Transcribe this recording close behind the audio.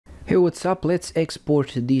Hey, what's up? Let's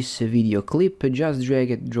export this video clip. Just drag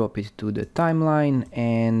it, drop it to the timeline,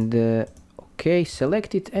 and okay,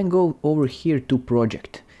 select it and go over here to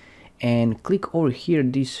project and click over here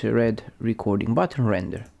this red recording button,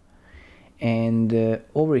 render, and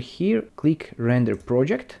over here click render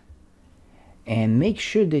project, and make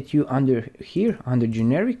sure that you under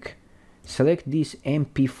generic select this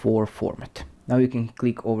MP4 format. Now you can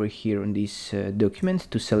click over here on this document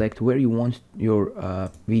to select where you want your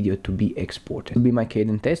video to be exported. It will be my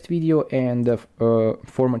Kden test video, and the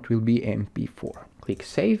format will be MP4. Click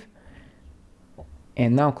save,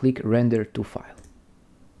 and now click render to file.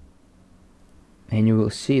 And you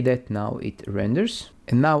will see that now it renders.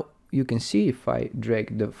 And now you can see, if I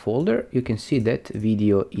drag the folder, you can see that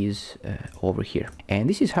video is over here. And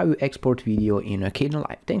this is how you export video in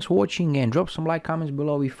Kdenlive. Thanks for watching, and drop some like, comments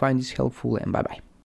below if you find this helpful, and bye bye.